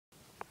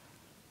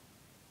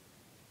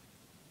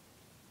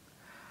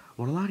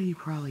What a lot of you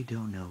probably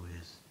don't know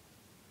is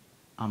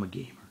I'm a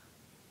gamer.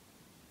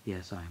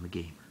 Yes, I am a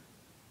gamer.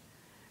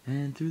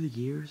 And through the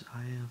years,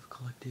 I have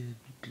collected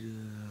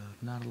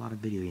not a lot of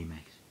video game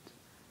magazines.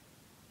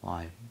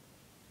 Why?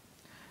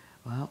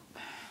 Well,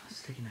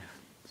 let's take an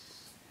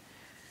evidence.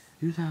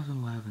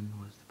 2011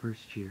 was the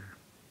first year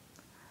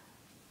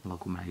a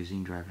local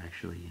magazine drive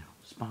actually,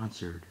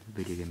 sponsored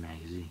video game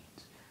magazines.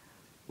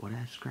 What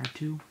I subscribed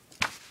to?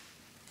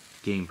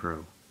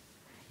 GamePro.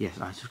 Yes,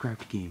 I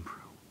subscribed to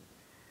GamePro.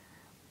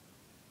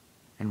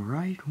 And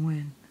right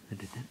when the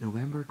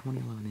November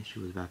 2011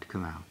 issue was about to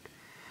come out,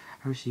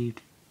 I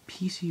received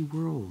PC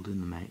World in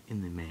the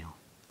mail.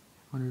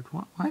 I wondered,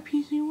 why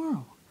PC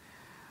World?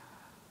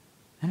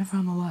 Then I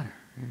found the letter,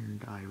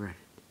 and I read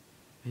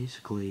it.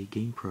 Basically,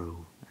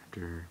 GamePro,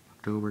 after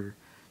October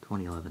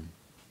 2011,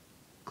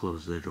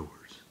 closed their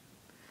doors.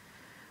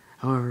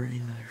 However,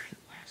 in their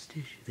last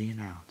issue, they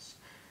announced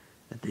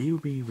that they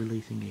would be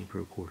releasing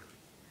GamePro quarterly.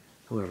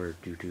 However,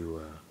 due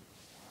to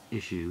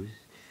issues,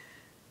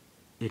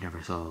 it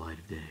never saw the light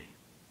of day.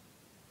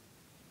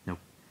 Nope.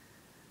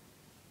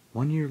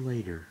 1 year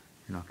later,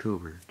 in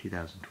October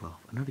 2012,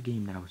 another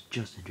game that I was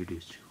just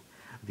introduced to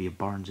via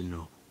Barnes &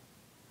 Noble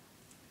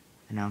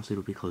announced it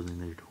would be closing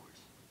their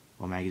doors.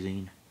 What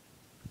magazine?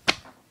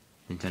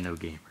 Nintendo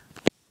Gamer.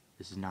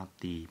 This is not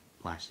the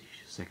last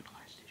issue, the second to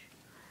last issue.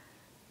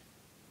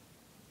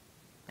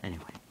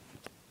 Anyway.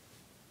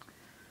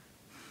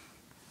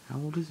 How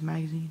old is the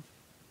magazine?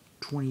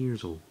 20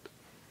 years old.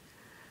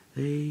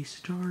 They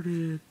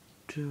started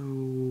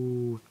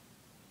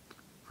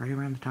right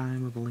around the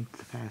time of A Link to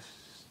the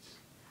Past's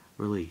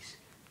release.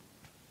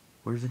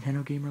 Where's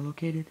Nintendo Gamer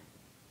located?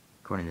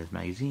 According to this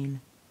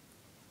magazine,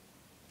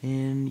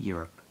 in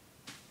Europe.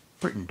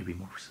 Britain, to be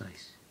more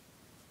precise.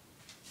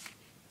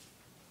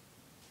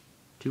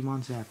 2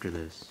 months after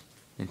this,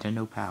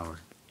 Nintendo Power,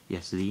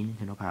 yes, the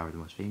Nintendo Power, the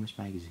most famous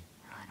magazine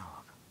I know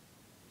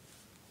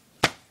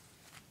of,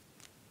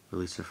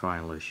 released their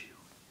final issue.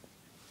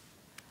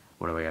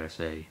 What do I gotta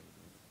say?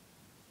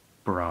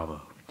 Bravo,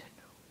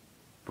 Nintendo.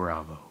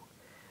 Bravo.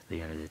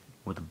 They ended it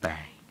with a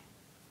bang.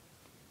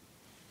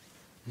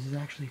 This is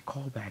actually a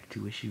callback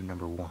to issue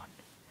number 1.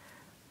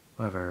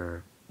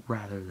 However,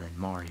 rather than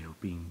Mario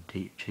being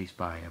chased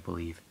by, I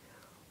believe,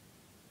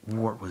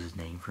 Wart was his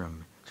name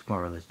from Super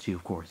Mario Bros. 2,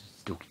 of course,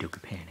 it's Doki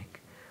Doki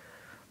Panic.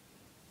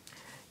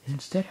 It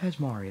instead has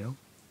Mario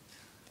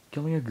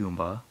killing a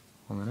Goomba,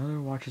 while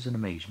another watches in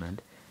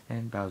amazement,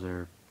 and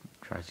Bowser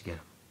tries to get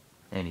him.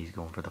 And he's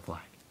going for the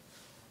flag.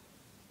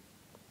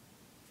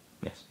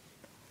 Yes.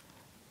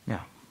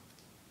 Now,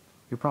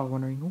 you're probably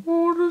wondering,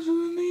 what is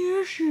in the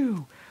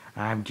issue?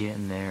 I'm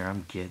getting there.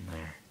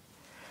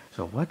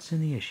 So what's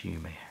in the issue, you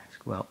may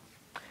ask? Well,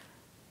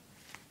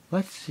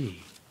 let's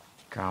see.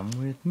 Come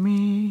with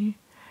me,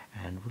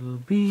 and we'll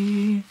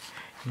be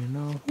in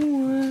a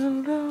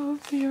world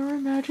of your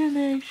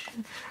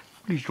imagination.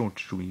 Please don't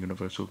sue me,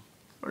 Universal.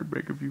 I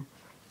beg of you.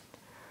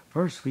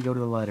 First, we go to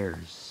the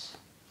letters.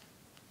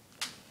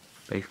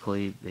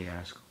 Basically, they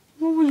ask,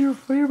 what was your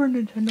favorite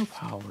Nintendo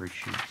Power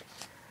issue?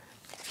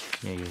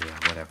 Yeah,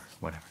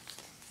 whatever.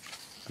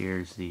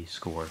 Here's the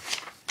score.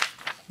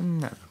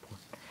 Not important.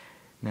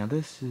 Now,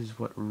 this is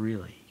what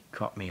really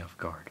caught me off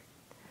guard.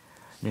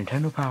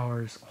 Nintendo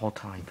Power's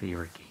all-time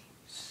favorite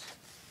games.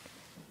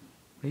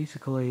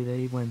 Basically,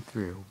 they went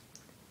through.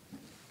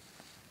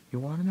 You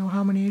want to know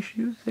how many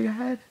issues they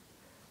had?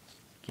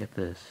 Get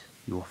this,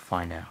 you will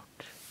find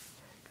out.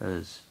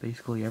 Because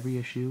basically every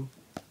issue,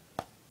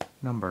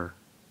 number,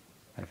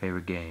 had a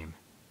favorite game.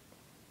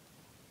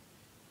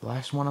 The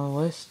last one on the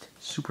list,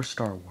 Super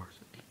Star Wars.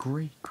 A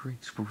great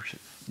Super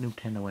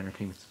Nintendo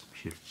Entertainment System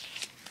shooter.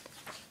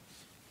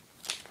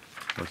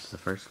 What's the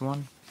first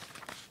one?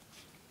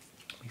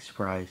 Be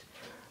surprised.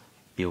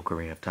 The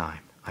Ocarina of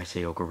Time. I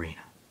say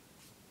Ocarina.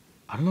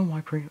 I don't know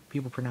why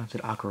people pronounce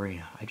it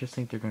Ocarina. I just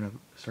think they're gonna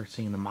start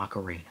singing the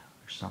Macarena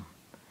or something.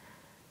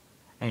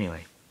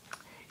 Anyway,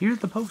 here's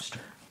the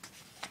poster.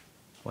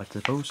 What's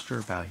the poster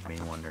about, you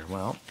may wonder?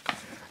 Well,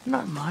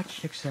 not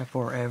much, except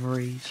for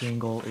every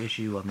single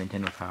issue of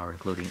Nintendo Power,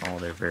 including all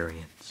their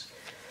variants.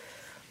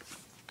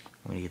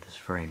 Let me get this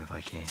frame if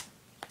I can.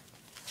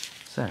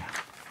 So,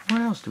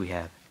 what else do we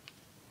have?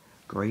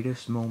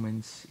 Greatest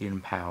moments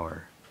in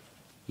Power.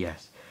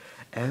 Yes,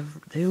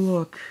 they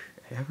look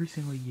every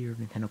single year of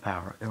Nintendo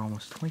Power, their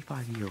almost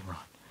 25-year run,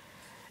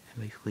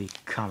 and basically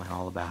comment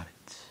all about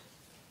it.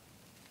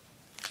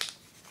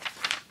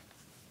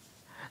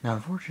 Now,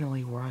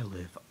 unfortunately, where I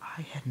live,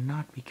 I had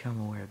not become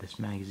aware of this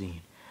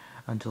magazine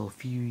until a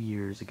few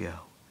years ago.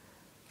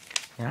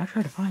 And I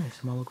tried to find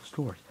this in my local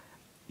stores.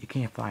 You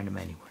can't find them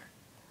anywhere.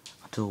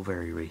 Until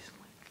very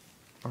recently.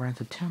 Around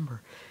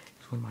September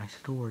is when my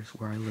stores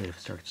where I live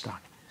started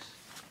stocking this.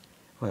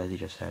 Well, they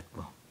just had,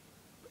 well,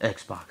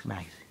 Xbox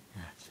magazine.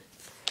 That's it.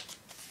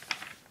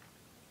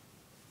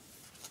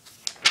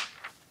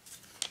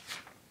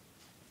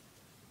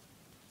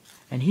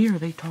 And here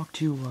they talk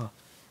to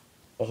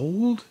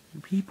old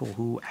people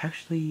who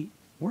actually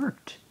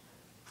worked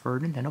for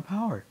Nintendo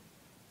Power.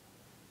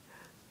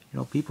 you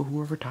know, people who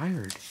are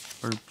retired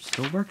or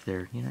still work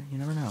there. You know, you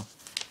never know.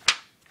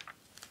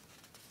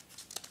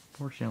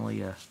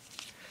 Fortunately,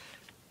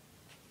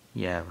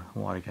 yeah,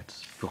 water gets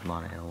spilled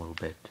on it a little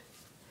bit.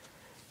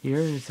 Here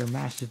is their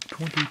massive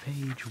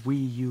 20-page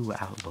Wii U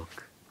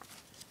outlook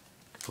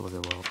for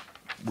the world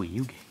Wii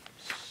U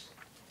games.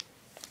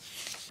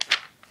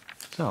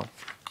 So,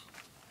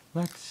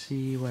 let's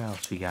see what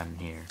else we got in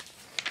here.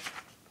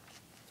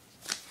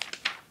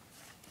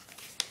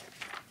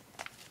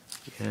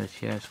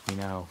 Yes, we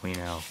know.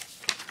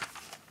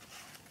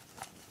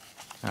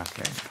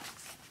 Okay.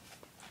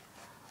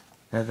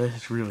 Now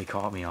this really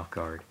caught me off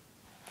guard.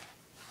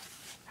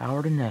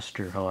 Howard and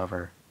Nestor,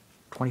 however,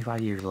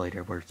 25 years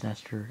later, were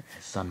Nestor and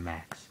his son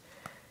Max.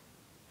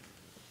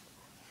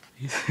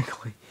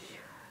 Basically,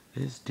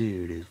 this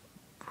dude is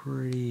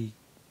pretty...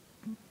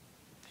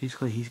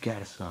 Basically, he's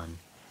got a son.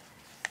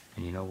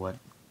 And you know what?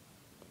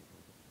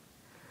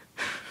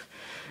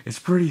 It's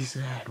pretty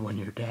sad when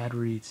your dad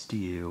reads to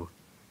you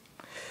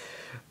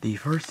the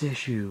first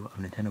issue of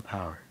Nintendo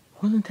Power.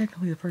 It wasn't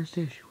technically the first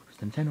issue, it was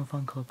the Nintendo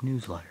Fun Club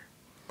newsletter.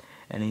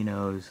 And he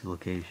knows the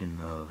location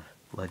of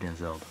Legend of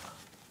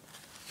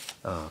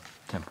Zelda.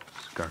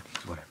 Temples,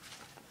 gardens, whatever.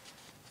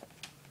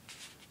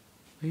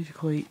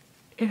 Basically,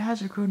 it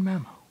has a good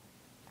memo.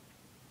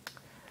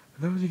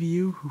 For those of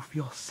you who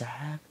feel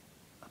sad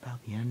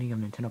about the ending of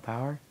Nintendo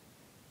Power,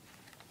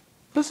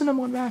 listen to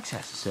what Max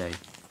has to say.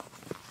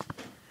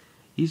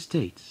 He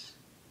states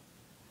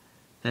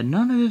that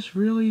none of this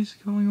really is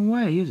going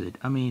away, is it?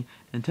 I mean,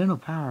 Nintendo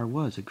Power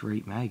was a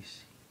great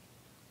magazine.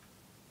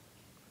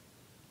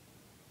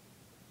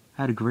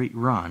 Had a great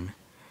run,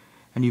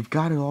 and you've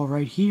got it all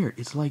right here.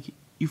 It's like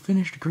you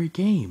finished a great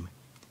game.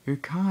 You're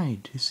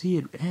kind to see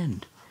it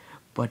end,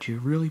 but you're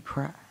really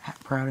proud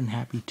and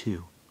happy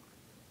too.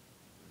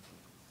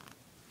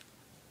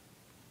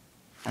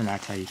 And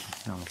that's how you can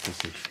tell this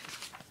issue.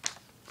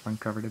 Front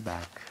cover to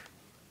back,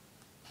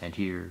 and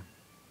here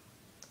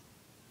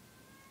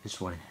is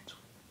what it ends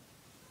with.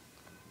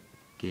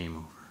 Game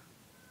over.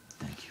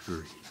 Thank you for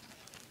reading.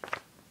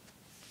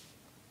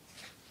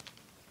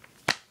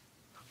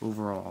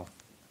 Overall,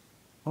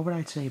 what would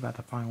I say about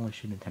the final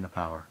issue of Nintendo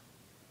Power?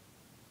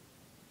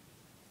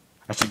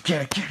 I said,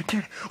 get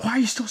it. Why are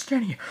you still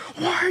standing here?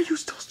 Why are you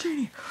still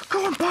standing here?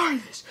 Go and buy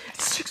this.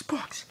 It's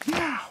 $6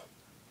 now.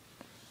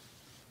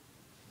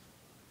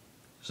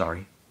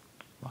 Sorry,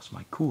 lost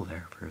my cool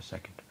there for a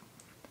second.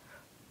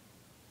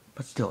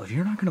 But still, if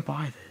you're not going to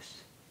buy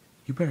this,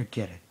 you better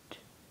get it.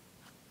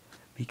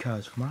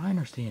 Because from what I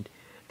understand,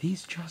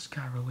 these just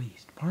got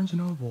released. Barnes &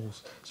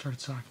 Nobles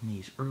started stocking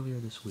these earlier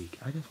this week.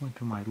 I just went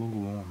to my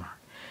local Walmart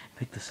and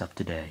picked this up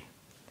today.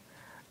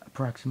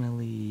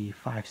 Approximately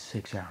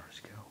 5-6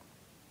 hours ago.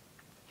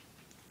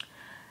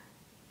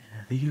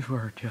 And these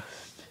were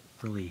just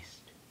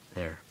released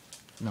there.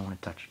 No one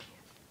had touched them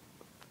yet.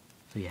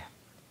 So yeah,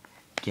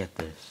 get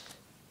this.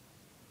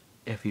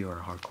 If you are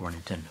a hardcore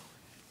Nintendo.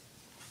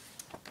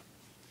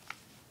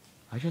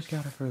 I just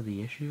got it for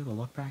the issue, the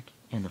look back,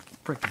 and the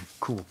freaking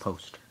cool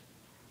poster.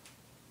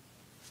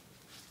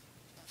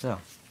 So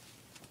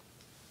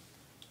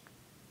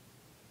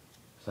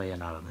yeah,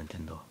 not a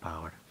Nintendo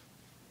Power.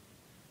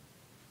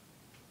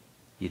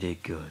 You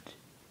did good.